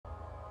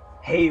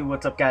Hey,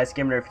 what's up guys,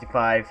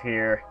 Gamer55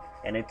 here,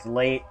 and it's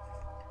late.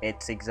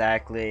 It's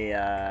exactly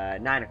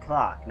 9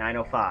 o'clock,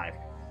 9:05.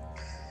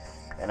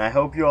 And I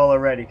hope you all are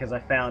ready because I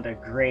found a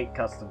great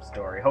custom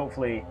story.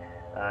 Hopefully,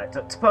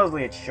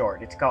 supposedly it's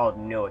short. It's called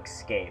No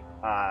Escape.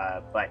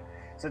 But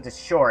since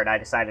it's short, I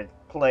decided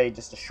to play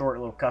just a short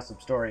little custom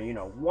story,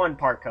 one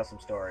part custom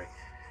story,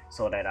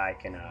 so that I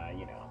can,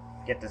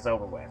 get this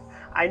over with.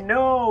 I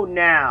know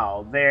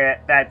now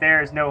that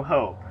there is no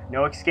hope,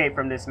 no escape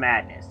from this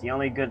madness. The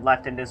only good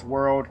left in this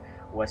world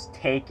was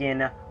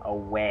taken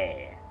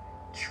away.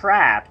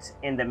 Trapped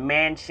in the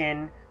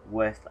mansion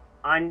with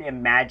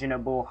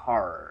unimaginable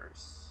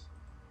horrors.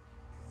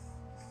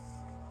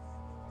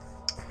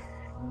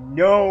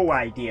 No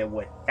idea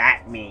what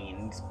that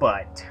means,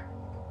 but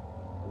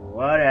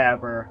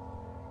whatever.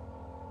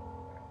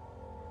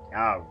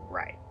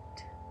 Alright.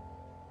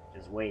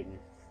 Just waiting.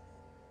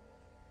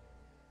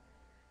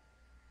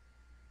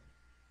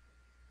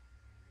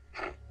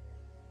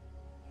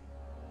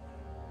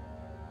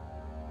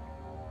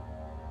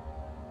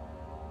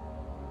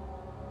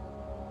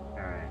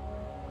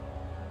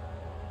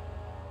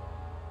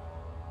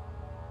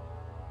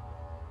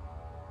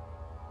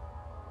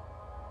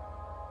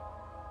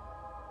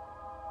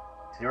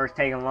 Yours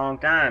taking a long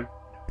time.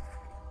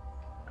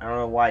 I don't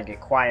know why I get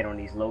quiet on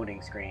these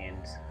loading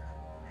screens.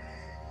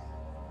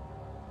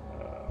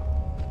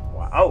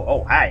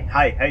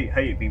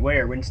 Hey,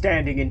 beware when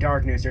standing in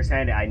darkness or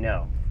standing. I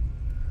know.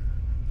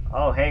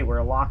 Oh, hey,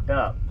 we're locked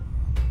up.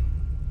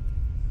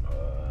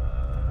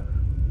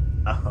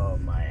 Oh,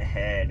 my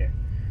head.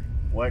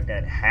 What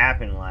did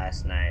happen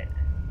last night?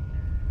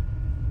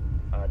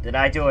 Did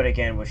I do it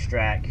again with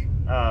Strack?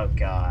 Oh,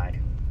 God.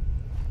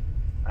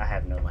 I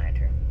have no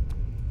lantern.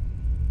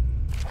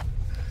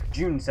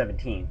 June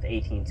 17th,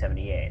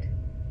 1878.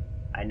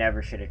 I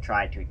never should have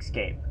tried to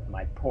escape.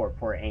 My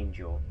poor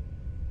angel.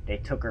 They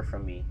took her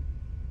from me.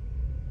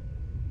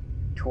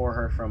 Tore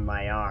her from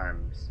my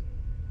arms.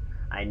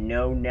 I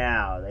know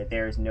now that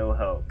there is no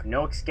hope.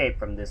 No escape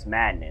from this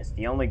madness.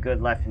 The only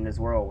good left in this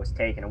world was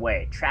taken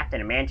away. Trapped in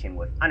a mansion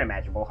with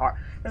unimaginable horror.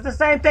 It's the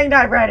same thing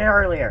that I read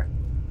earlier.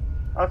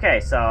 Okay,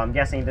 so I'm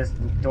guessing this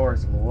door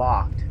is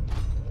locked.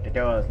 The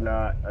door is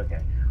not...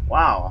 Okay.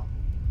 Wow.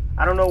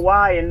 I don't know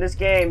why in this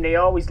game they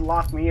always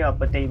lock me up,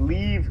 but they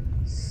leave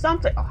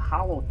something. A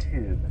hollow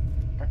tube.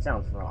 That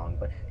sounds wrong,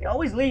 but they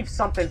always leave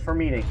something for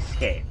me to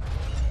escape.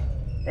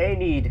 They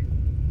need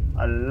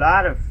a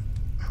lot of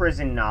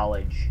prison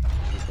knowledge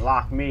to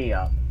lock me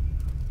up.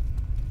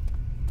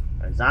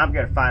 Because I'm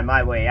gonna find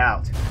my way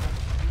out.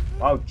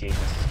 Oh,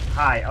 Jesus.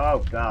 Hi.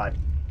 Oh, God.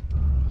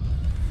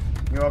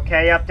 You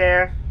okay up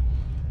there?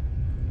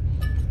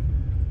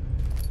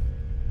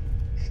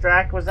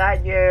 Strack, was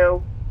that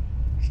you?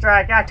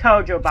 Strack, I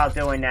told you about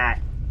doing that.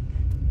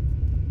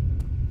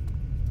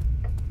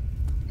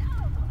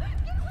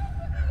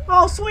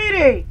 Oh,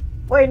 sweetie!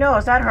 Wait, no,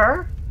 is that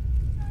her?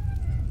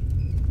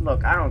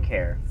 Look, I don't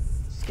care.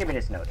 Just give me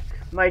this note.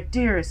 My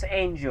dearest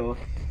angel,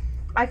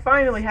 I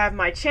finally have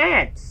my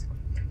chance.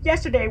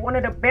 Yesterday, one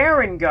of the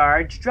Baron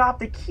guards dropped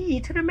the key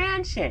to the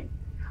mansion.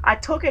 I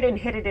took it and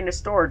hid it in the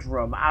storage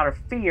room out of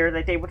fear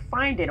that they would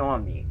find it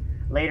on me.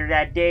 Later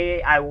that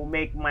day, I will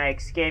make my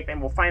escape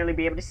and will finally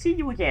be able to see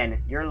you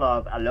again. Your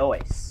love,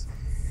 Alois.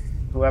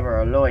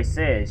 Whoever Alois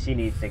is, she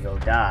needs to go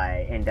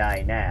die, and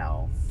die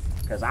now.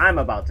 Because I'm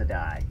about to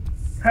die.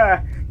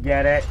 Ha!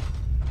 Get it?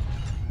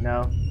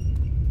 No,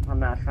 I'm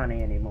not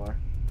funny anymore.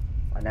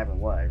 I never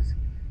was.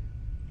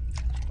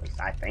 At least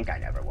I think I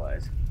never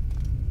was.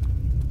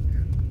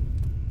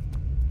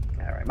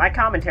 Alright, my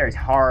commentary's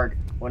hard.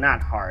 Well,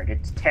 not hard,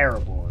 it's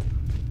terrible.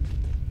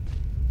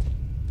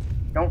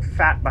 Don't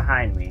fat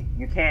behind me.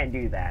 You can't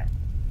do that.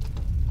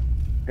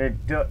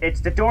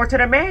 It's the door to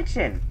the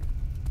mansion!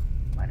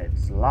 But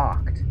it's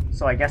locked.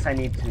 So I guess I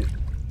need to...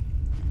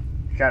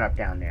 Shut up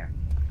down there.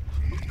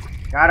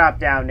 Shut up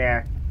down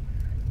there.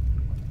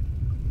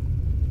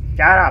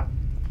 Shut up!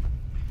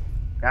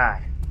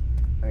 God.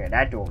 Okay,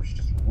 that door was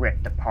just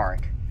ripped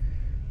apart.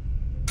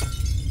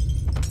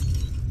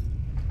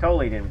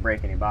 Totally didn't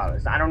break any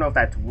bottles. I don't know if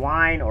that's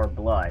wine or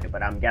blood,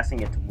 but I'm guessing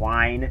it's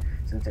wine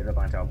since there's a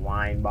bunch of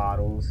wine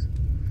bottles.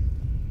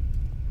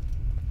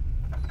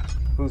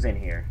 Who's in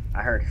here?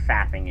 I heard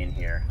fapping in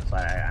here, so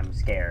I'm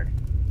scared.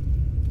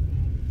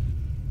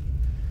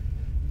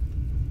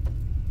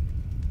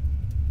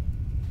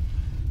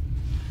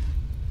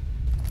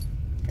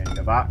 Get in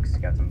the box,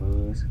 got some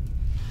booze.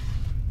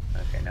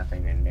 Okay,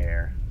 nothing in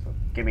there. So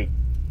give me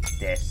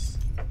this.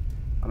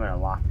 I'm gonna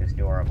lock this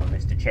door up with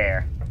Mr.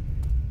 Chair.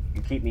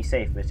 You keep me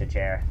safe, Mr.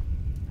 Chair.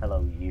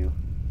 Hello, you.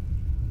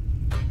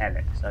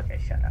 Alex. Okay,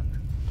 shut up.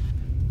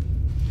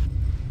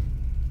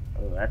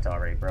 Oh, that's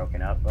already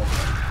broken up. Okay.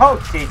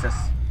 Oh, Jesus!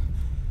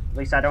 At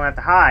least I don't have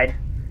to hide.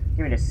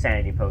 Give me this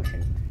sanity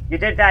potion. You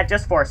did that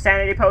just for a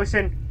sanity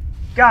potion?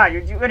 God,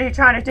 what are you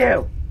trying to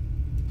do?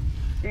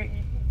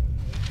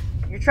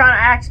 You're trying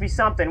to ask me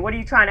something. What are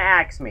you trying to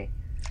ask me?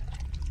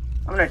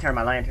 I'm gonna turn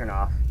my lantern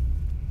off.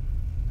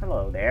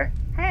 Hello there.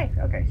 Hey!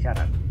 Okay, shut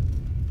up.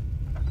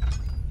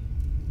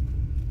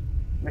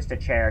 Mr.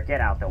 Chair,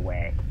 get out the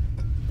way.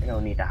 I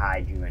don't need to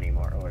hide you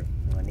anymore, or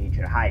I don't need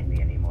you to hide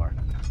me anymore.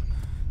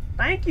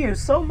 Thank you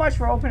so much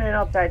for opening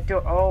up that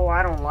door. Oh,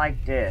 I don't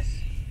like this.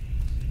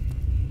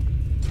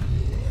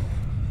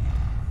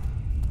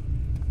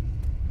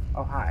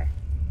 Oh, hi.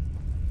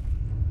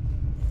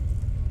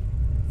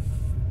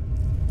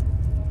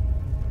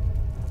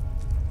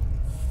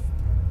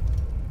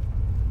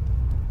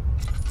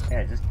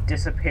 Yeah, just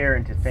disappear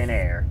into thin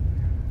air.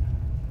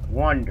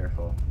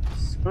 Wonderful.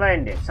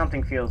 Splendid.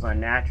 Something feels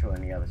unnatural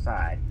on the other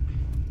side.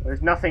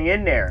 There's nothing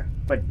in there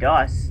but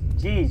dust.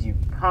 Jeez, you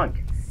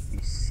punk. You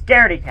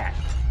scaredy cat.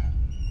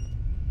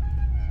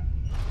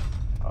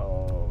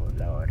 Oh,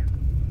 Lord.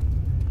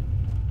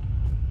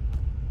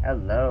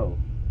 Hello.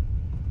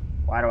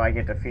 Why do I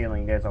get the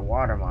feeling there's a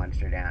water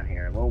monster down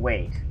here? We'll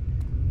wait.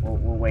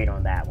 We'll wait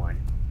on that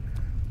one.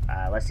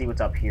 Let's see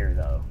what's up here,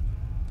 though.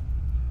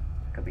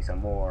 Could be some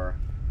more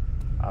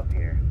up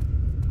here.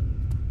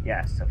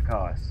 Yes, of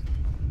course.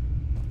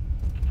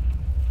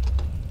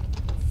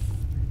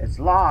 It's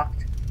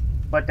locked,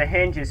 but the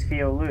hinges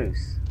feel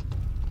loose.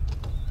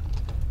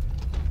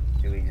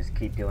 Do we just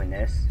keep doing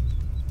this?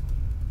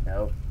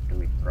 Nope. Do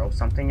we throw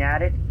something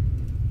at it?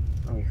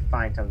 Let me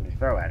find something to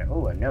throw at it.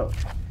 Oh, a note.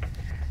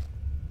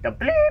 The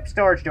bleep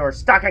storage door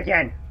stuck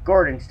again.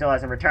 Gordon still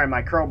hasn't returned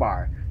my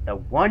crowbar. The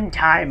one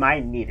time I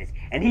need it,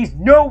 and he's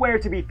nowhere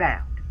to be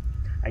found.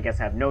 I guess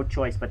I have no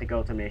choice but to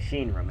go to the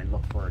machine room and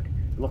look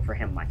for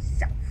him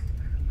myself.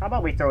 How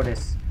about we throw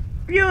this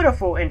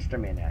beautiful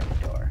instrument at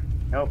the door?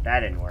 Nope,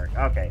 that didn't work.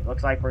 Okay,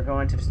 looks like we're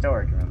going to the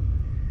storage room.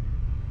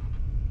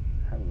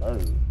 Hello.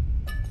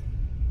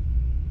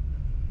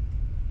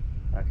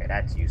 Okay,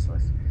 that's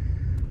useless.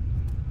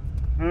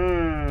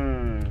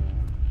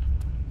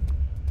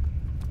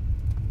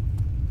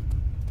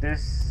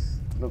 This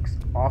looks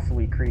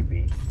awfully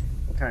creepy.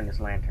 We'll turn this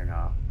lantern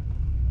off.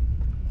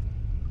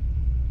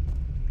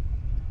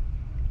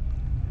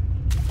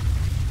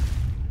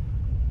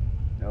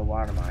 No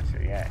water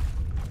monster yet.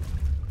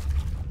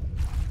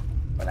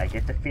 But I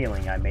get the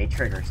feeling I may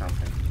trigger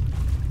something.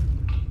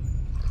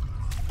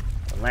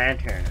 The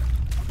lantern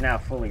is now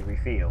fully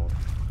refilled.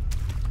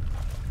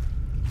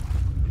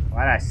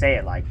 Why did I say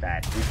it like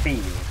that?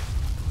 Refilled.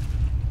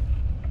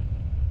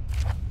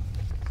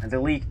 And the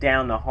leak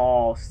down the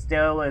hall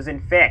still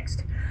isn't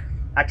fixed.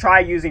 I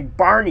tried using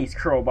Barney's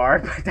crowbar,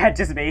 but that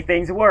just made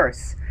things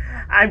worse.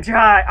 I'm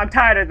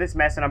tired of this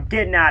mess and I'm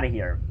getting out of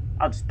here.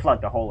 I'll just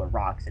plug the hole of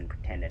rocks and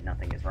pretend that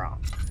nothing is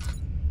wrong.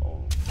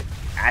 Oh,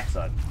 that's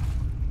a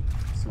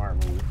smart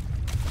move.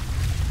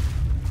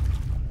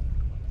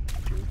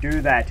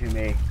 Do that to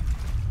me.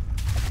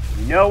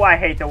 You know I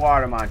hate the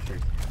water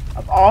monsters.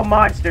 Of all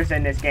monsters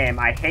in this game,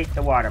 I hate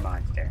the water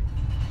monster.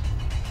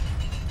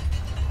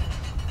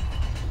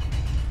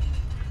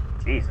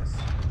 Jesus.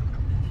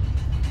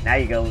 Now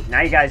you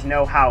guys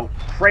know how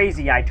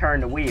crazy I turn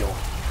the wheel.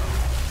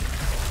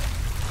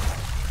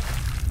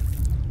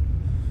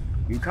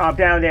 You calm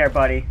down there,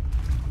 buddy.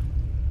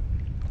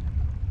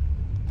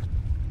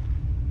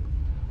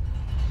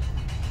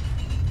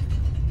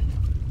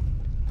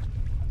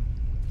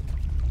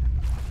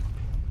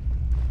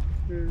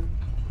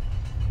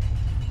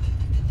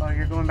 Oh,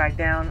 you're going back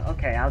down?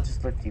 Okay, I'll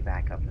just lift you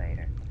back up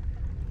later.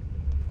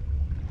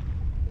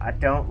 I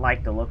don't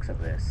like the looks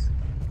of this.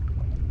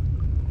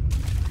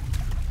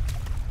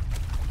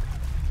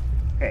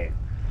 Okay.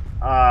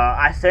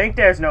 I think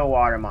there's no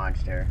water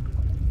monster.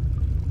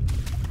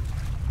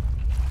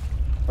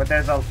 But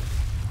there's a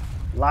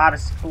lot of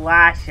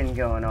splashing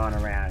going on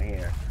around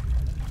here.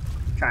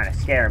 Trying to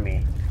scare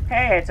me.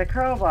 Hey, it's a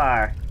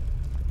crowbar.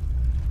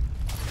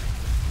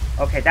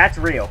 Okay, that's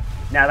real.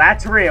 Now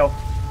that's real.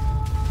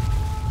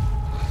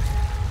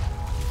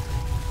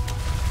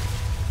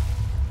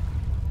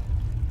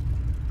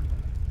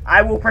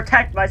 I will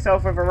protect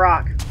myself with a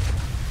rock.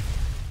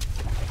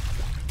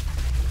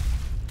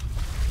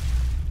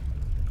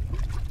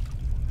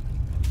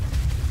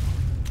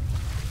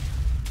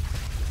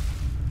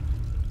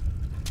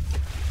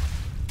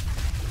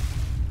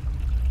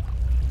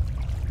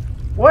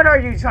 What are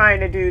you trying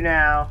to do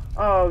now?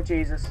 Oh,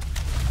 Jesus.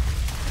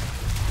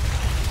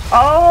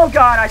 Oh,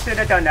 God, I should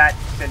have done that.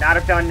 Should not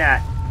have done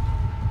that.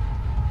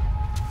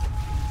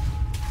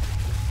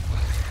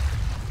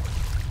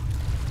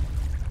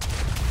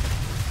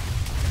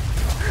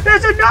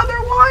 There's another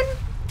one?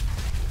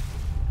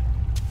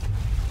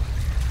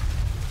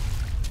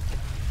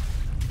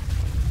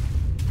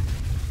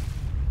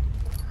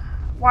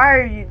 Why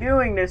are you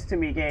doing this to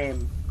me,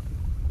 game?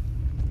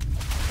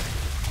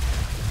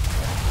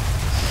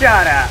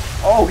 Shut up.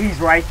 Oh, he's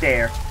right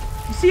there.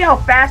 You see how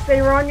fast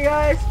they run, you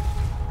guys?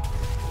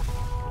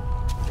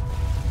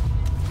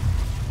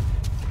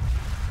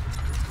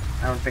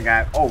 I don't think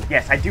I... Oh,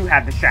 yes, I do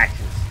have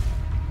distractions.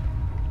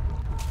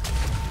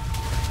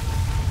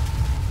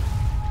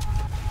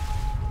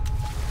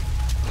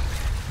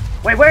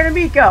 Wait, where did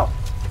meat go?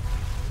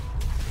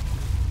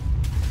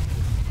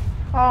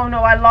 Oh, no,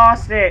 I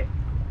lost it.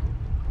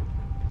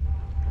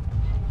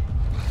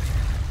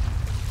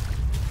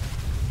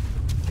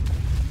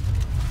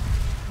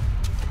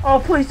 Oh,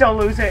 please don't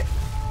lose it.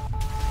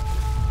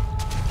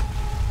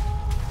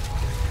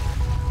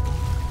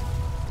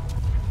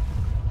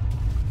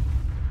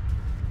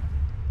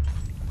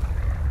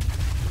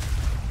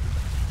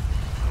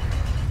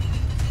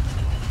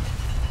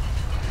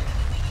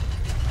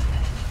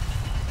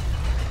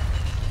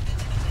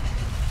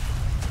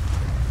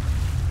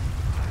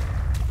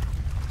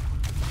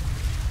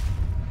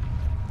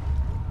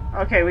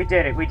 Okay, we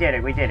did it. We did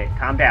it. We did it.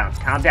 Calm down.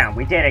 Calm down.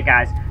 We did it,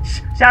 guys.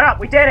 Shut up.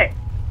 We did it.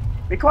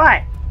 Be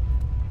quiet.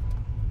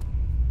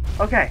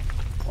 Okay.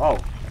 Whoa.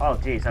 Oh,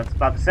 jeez. I was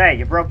about to say,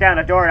 you broke down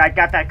a door and I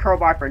got that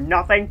crowbar for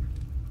nothing?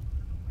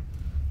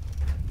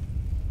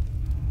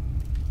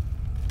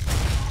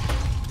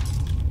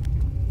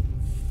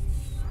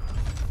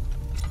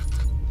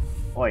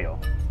 Oil.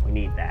 We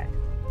need that.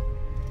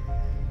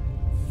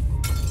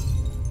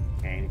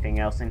 Anything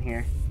else in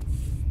here?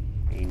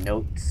 Any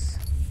notes?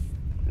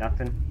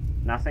 Nothing?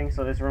 Nothing?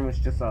 So this room is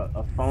just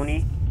a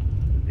phony?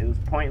 It was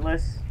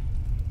pointless?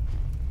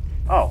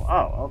 Oh,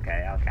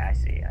 okay, I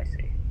see.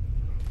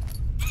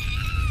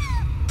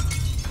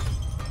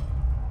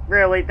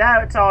 Really?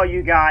 That's all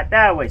you got?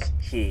 That was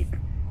cheap.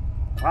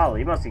 Well,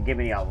 you must have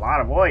given me a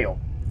lot of oil.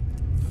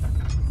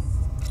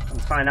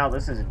 Let's find out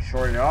this isn't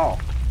short at all.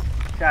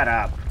 Shut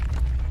up.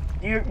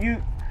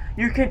 You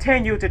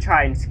continue to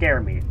try and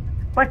scare me.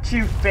 But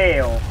you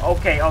fail.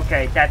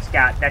 Okay,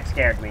 that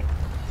scared me.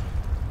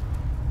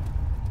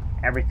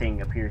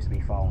 Everything appears to be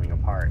falling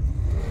apart.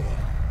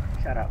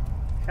 Shut up.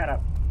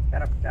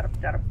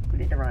 We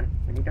need to run.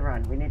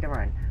 We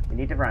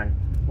need to run.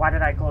 Why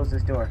did I close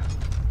this door?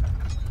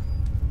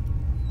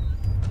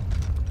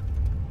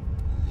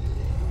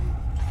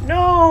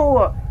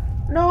 No!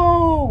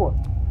 No!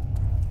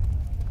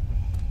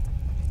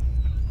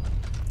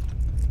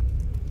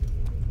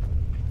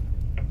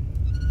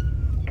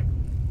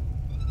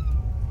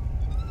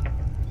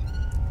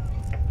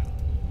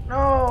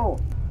 No!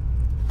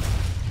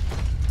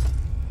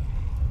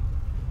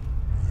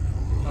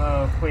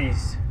 Oh,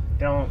 please,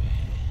 don't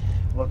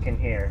look in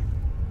here.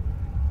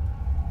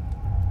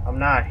 I'm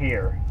not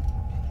here.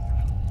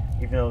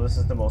 Even though this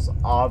is the most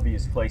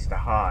obvious place to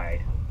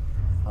hide.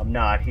 I'm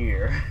not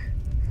here.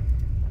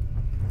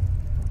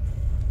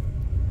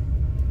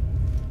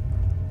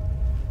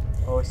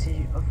 Oh, is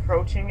he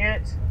approaching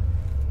it?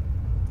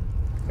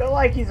 I feel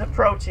like he's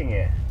approaching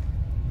it.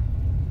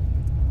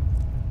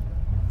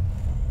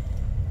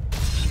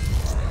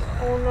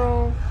 Oh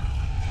no.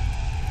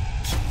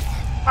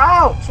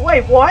 Ouch!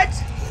 Wait, what?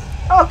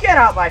 Oh, get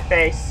out my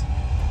face.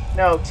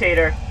 No,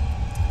 cheater.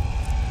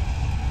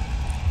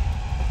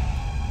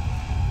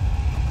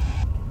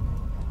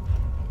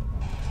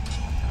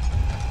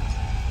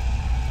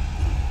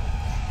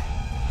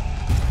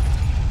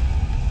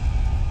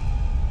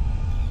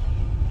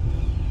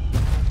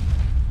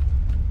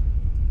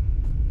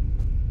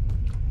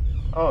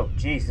 Oh,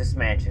 jeez, this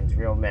mansion's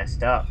real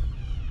messed up.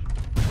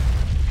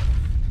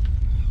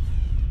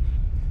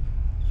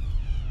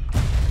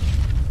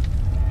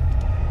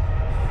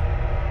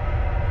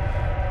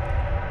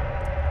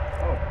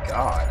 Oh,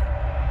 God.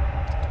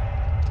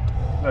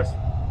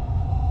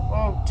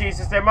 Oh,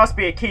 Jesus, there must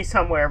be a key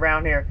somewhere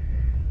around here.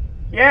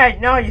 Yeah,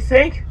 no, you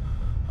think?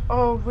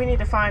 Oh, we need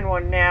to find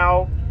one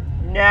now.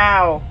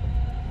 Now.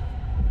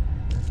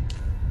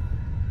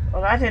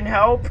 Well, that didn't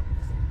help.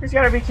 There's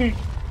gotta be a key.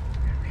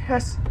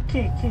 Yes,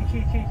 key.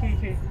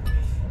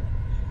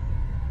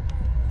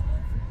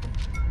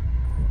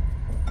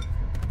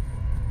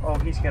 Oh,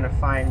 he's gonna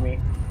find me.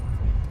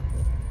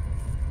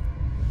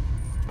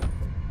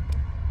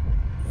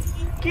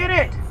 Get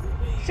it!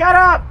 Shut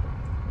up!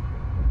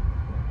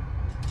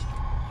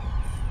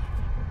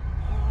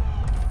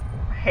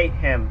 I hate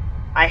him.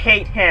 I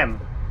hate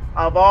him.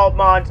 Of all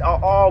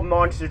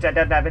monsters that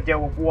doesn't have to deal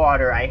with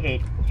water, I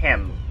hate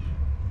him.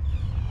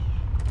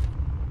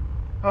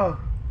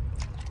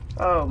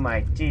 Oh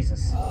my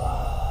Jesus.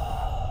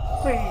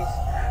 Please,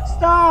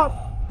 stop!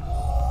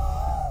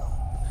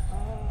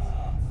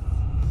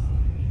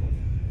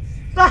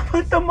 Stop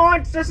with the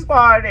monster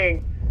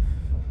spawning!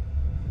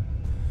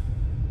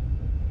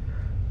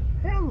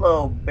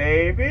 Hello,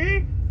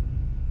 baby.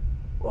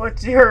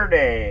 What's your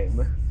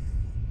name?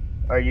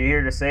 Are you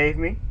here to save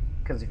me?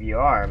 Because if you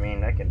are, I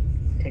mean, I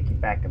can take you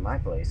back to my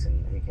place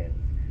and we can,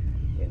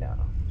 you know,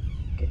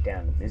 get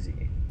down to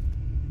busy.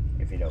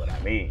 If you know what I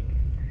mean.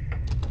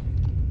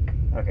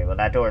 Okay, well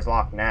that door's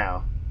locked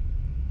now.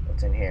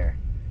 What's in here?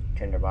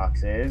 Tinder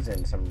boxes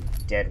and some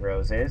dead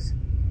roses.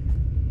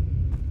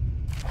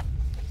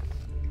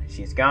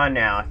 She's gone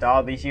now. After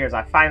all these years,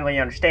 I finally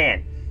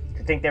understand.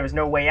 To think there was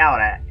no way out.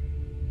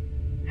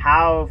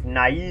 How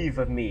naive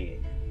of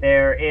me.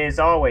 There is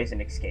always an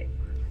escape.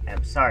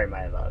 I'm sorry,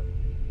 my love.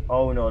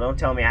 Oh no, don't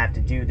tell me I have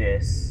to do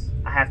this.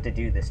 I have to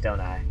do this, don't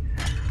I?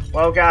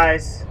 Well,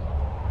 guys,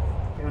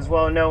 it was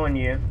well knowing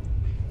you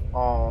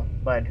all,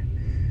 but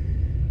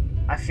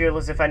I feel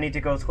as if I need to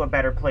go to a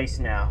better place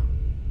now.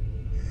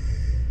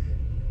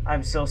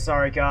 I'm so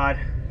sorry, God.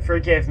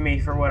 Forgive me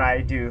for what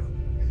I do.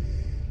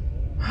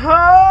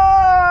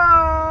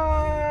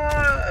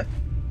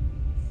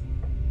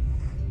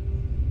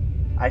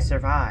 I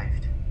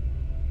survived.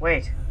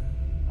 Wait,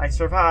 I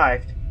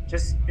survived.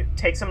 Just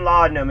take some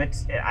laudanum.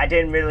 I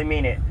didn't really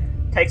mean it.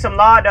 Take some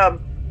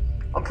laudanum.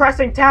 I'm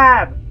pressing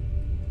tab.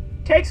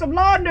 Take some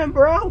laudanum,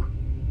 bro.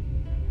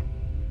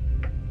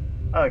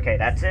 Okay,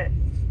 that's it.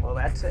 Well,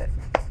 that's it.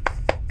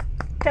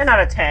 10 out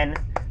of 10.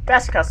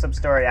 Best custom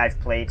story I've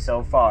played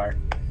so far.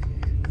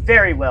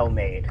 Very well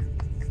made.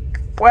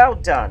 Well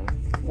done.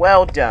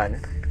 Well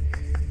done.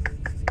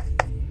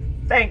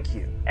 Thank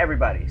you,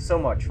 everybody, so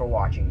much for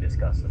watching this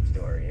custom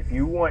story. If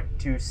you want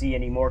to see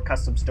any more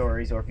custom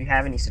stories, or if you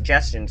have any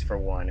suggestions for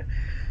one,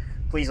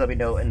 please let me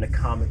know in the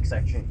comment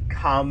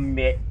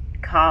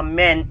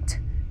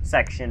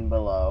section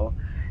below,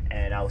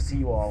 and I'll see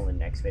you all in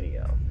the next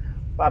video.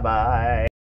 Bye bye.